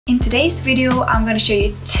In today's video, I'm going to show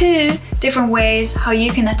you 2 different ways how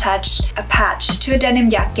you can attach a patch to a denim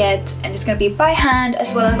jacket, and it's going to be by hand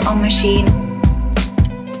as well as on machine.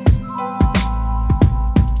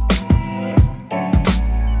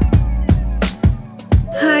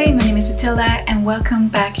 Hi, my name is Matilda and welcome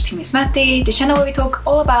back to Miss Matti, the channel where we talk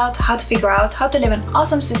all about how to figure out how to live an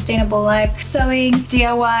awesome sustainable life, sewing,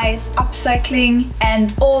 DIYs, upcycling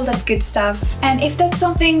and all that good stuff. And if that's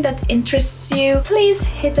something that interests you, please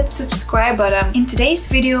hit that subscribe button. In today's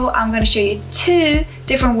video, I'm going to show you 2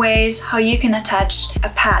 different ways how you can attach a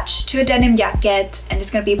patch to a denim jacket, and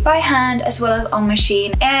it's going to be by hand as well as on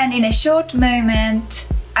machine. And in a short moment,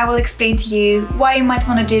 I will explain to you why you might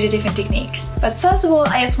want to do the different techniques. But first of all,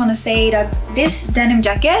 I just want to say that this denim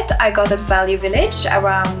jacket I got at Value Village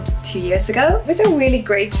around 2 years ago. It was a really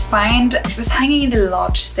great find. It was hanging in the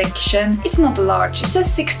large section. It's not large, it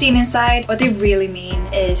says 16 inside. What they really mean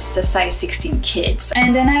is a size 16 kids.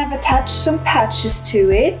 And then I have attached some patches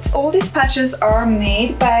to it. All these patches are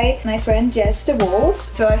made by my friend Jess the Walls.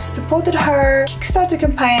 So I supported her Kickstarter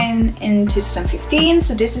campaign in 2015.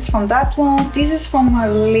 So this is from that one. This is from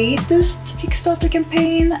her latest Kickstarter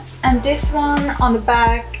campaign, and this one on the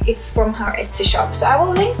back, it's from her Etsy shop. So I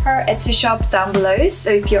will link her Etsy shop down below,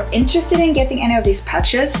 so if you're interested in getting any of these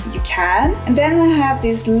patches, you can. And then I have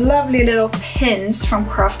these lovely little pins from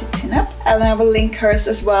Crafted Pinup, and I will link hers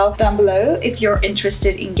as well down below if you're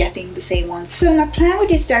interested in getting the same ones. So my plan with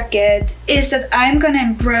this jacket is that I'm gonna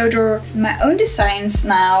embroider my own designs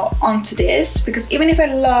now onto this, because even if I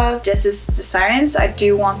love Jess's designs, I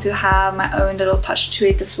do want to have my own little touch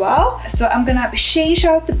to it as well. So I'm gonna change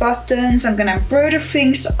out the buttons, I'm gonna embroider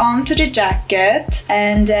things onto the jacket,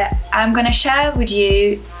 and I'm gonna share with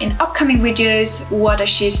you in upcoming videos what I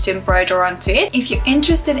choose to embroider onto it. If you're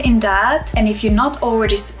interested in that, and if you're not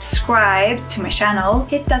already subscribed to my channel,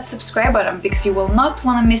 hit that subscribe button because you will not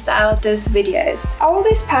want to miss out those videos. All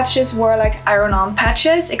these patches were like iron-on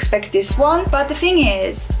patches, expect this one, but the thing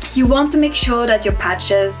is, you want to make sure that your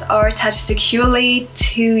patches are attached securely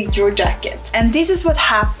to your jacket. And this is what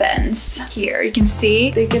happens here. You can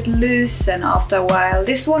see they get loosened after a while.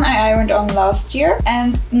 This one I ironed on last year,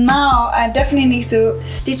 and now I definitely need to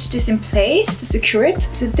stitch this in place to secure it.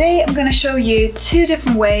 Today I'm gonna show you 2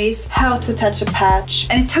 different ways how to attach a patch,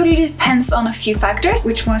 and it totally depends on a few factors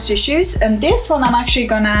which ones you choose. And this one I'm actually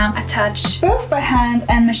gonna attach both by hand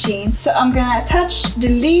and machine. So I'm gonna attach the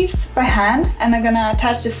leaves by hand, and I'm gonna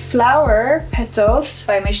attach the flower petals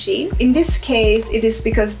by machine. In this case it is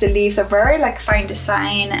because the leaves are very like fine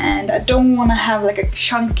design, and I don't want to have like a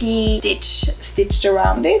chunky stitch stitched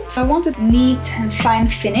around it. So I want a neat and fine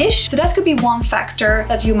finish. So that could be one factor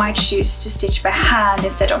that you might choose to stitch by hand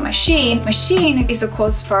instead of machine. Machine is of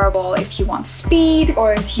course variable if you want speed,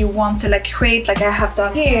 or if you want to like create, like I have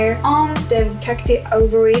done here on the cacti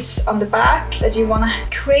ovaries on the back, that you want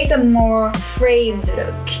to create a more framed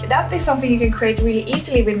look. That is something you can create really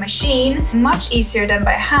easily with machine, much easier than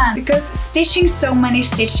by hand, because stitching so many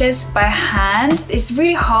stitches by hand is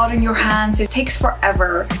really hard on your hands. It takes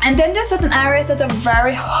forever. And then there's certain areas that are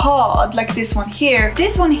very hard, like this one here.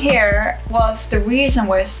 This one here was the reason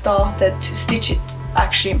why I started to stitch it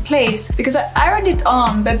actually in place, because I ironed it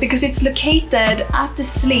on, but because it's located at the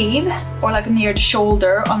sleeve or like near the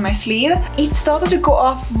shoulder on my sleeve, it started to go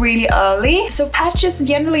off really early. So patches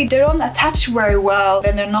generally, they don't attach very well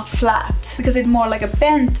when they're not flat, because it's more like a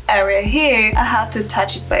bent area here. I had to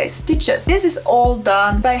attach it by stitches. This is all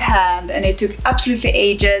done by hand, and it took absolutely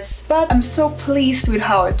ages, but I'm so pleased with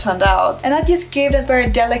how it turned out. And that just gave that very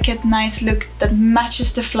delicate, nice look that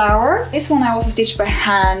matches the flower. This one I also stitched by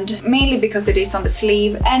hand, mainly because it is on the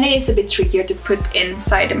sleeve and it is a bit trickier to put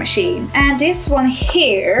inside the machine. And this one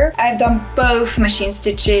here, I've done both machine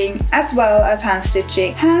stitching as well as hand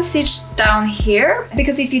stitching. Hand stitched down here,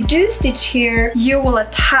 because if you do stitch here, you will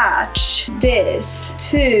attach this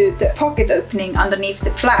to the pocket opening underneath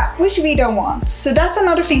the flap, which we don't want. So that's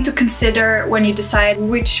another thing to consider when you decide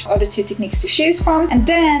which of the 2 techniques to choose from. And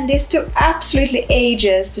then this took absolutely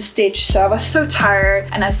ages to stitch, so I was so tired,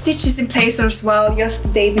 and I stitched this in place as well just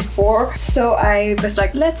the day before. So I was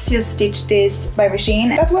like, let's just stitch this by machine.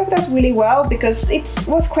 That worked out really well because it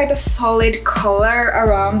was quite a solid color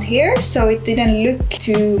around here, so it didn't look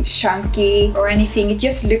too chunky or anything. It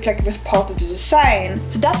just looked like it was part of the design.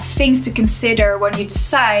 So that's things to consider when you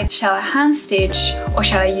decide, shall I hand stitch or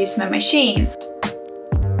shall I use my machine?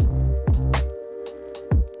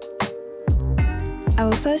 I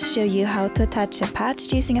will first show you how to attach a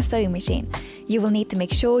patch using a sewing machine. You will need to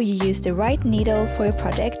make sure you use the right needle for your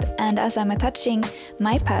project, and as I'm attaching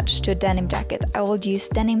my patch to a denim jacket, I will use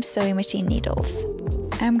denim sewing machine needles.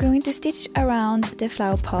 I'm going to stitch around the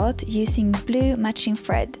flower pot using blue matching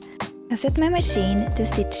thread. I set my machine to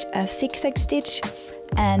stitch a zigzag stitch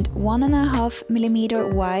and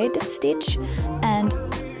 1.5mm wide stitch and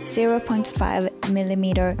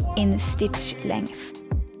 0.5mm in stitch length.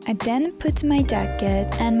 I then put my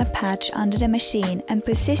jacket and my patch under the machine and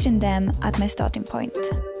position them at my starting point.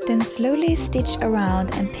 Then slowly stitch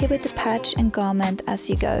around and pivot the patch and garment as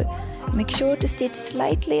you go. Make sure to stitch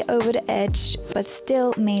slightly over the edge, but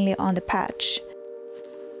still mainly on the patch.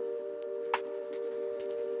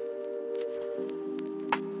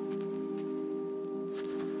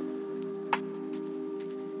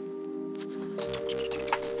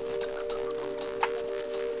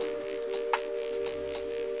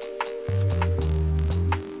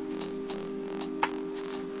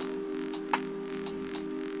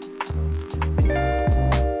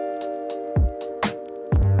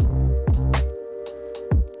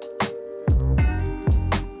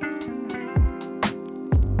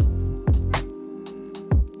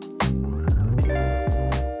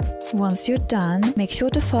 Once you're done, make sure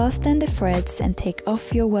to fasten the threads and take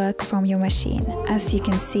off your work from your machine. As you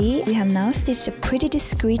can see, we have now stitched a pretty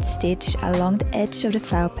discreet stitch along the edge of the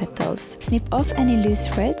flower petals. Snip off any loose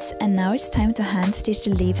threads, and now it's time to hand stitch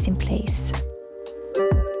the leaves in place.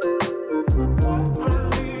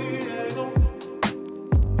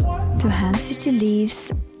 To hand stitch the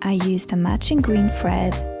leaves, I used a matching green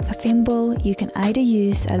thread, a thimble. You can either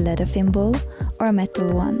use a leather thimble or a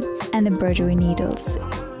metal one, and embroidery needles.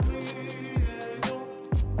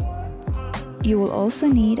 You will also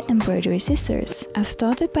need embroidery scissors. I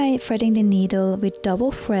started by threading the needle with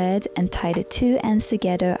double thread and tied the two ends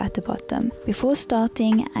together at the bottom. Before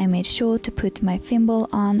starting, I made sure to put my thimble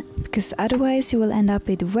on, because otherwise you will end up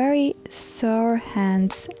with very sore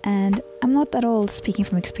hands, and I'm not at all speaking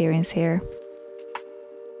from experience here.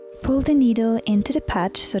 Pull the needle into the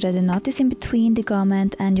patch so that the knot is in between the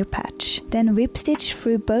garment and your patch. Then whip stitch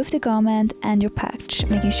through both the garment and your patch,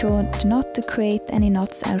 making sure not to create any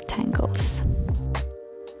knots or tangles.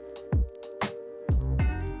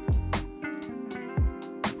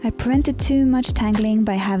 I prevented too much tangling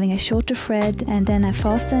by having a shorter thread, and then I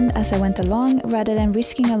fastened as I went along rather than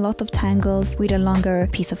risking a lot of tangles with a longer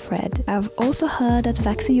piece of thread. I've also heard that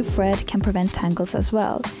waxing your thread can prevent tangles as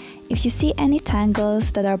well. If you see any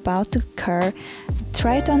tangles that are about to occur,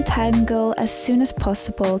 try to untangle as soon as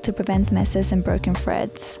possible to prevent messes and broken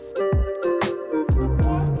threads.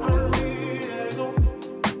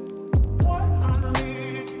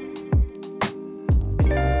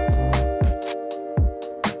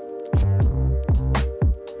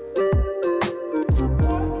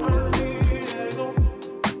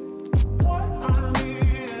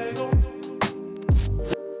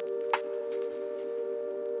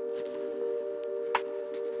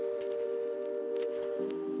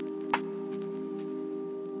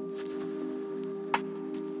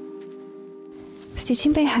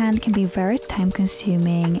 Stitching by hand can be very time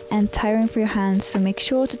consuming and tiring for your hands, so make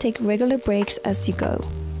sure to take regular breaks as you go.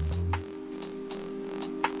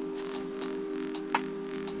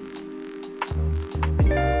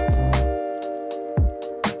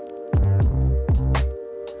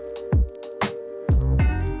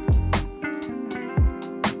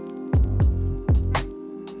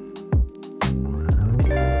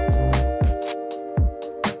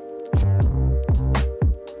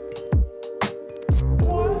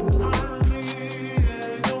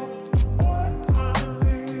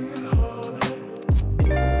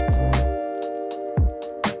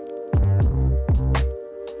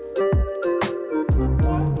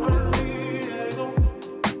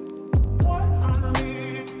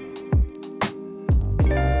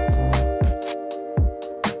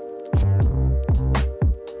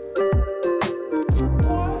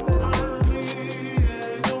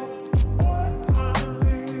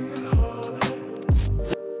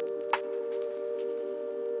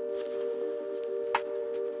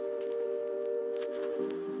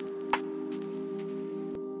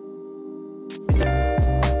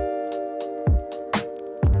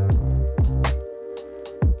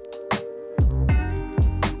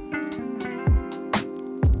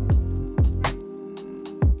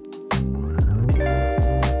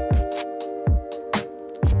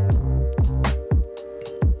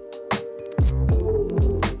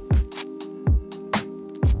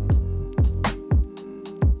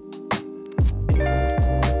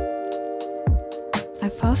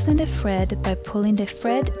 Fasten the thread by pulling the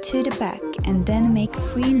thread to the back and then make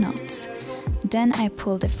 3 knots. Then I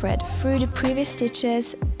pull the thread through the previous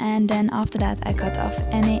stitches, and then after that I cut off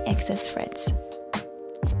any excess threads.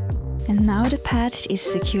 And now the patch is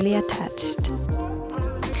securely attached.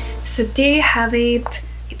 So there you have it.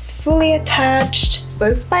 It's fully attached,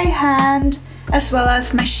 both by hand as well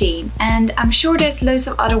as machine. And I'm sure there's loads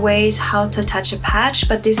of other ways how to attach a patch,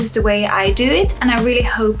 but this is the way I do it, and I really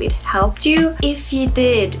hope it helped you. If you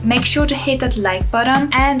did, make sure to hit that like button,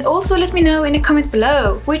 and also let me know in the comment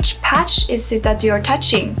below which patch is it that you're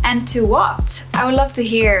attaching and to what. I would love to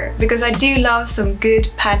hear, because I do love some good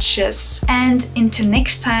patches. And until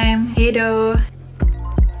next time, hej då!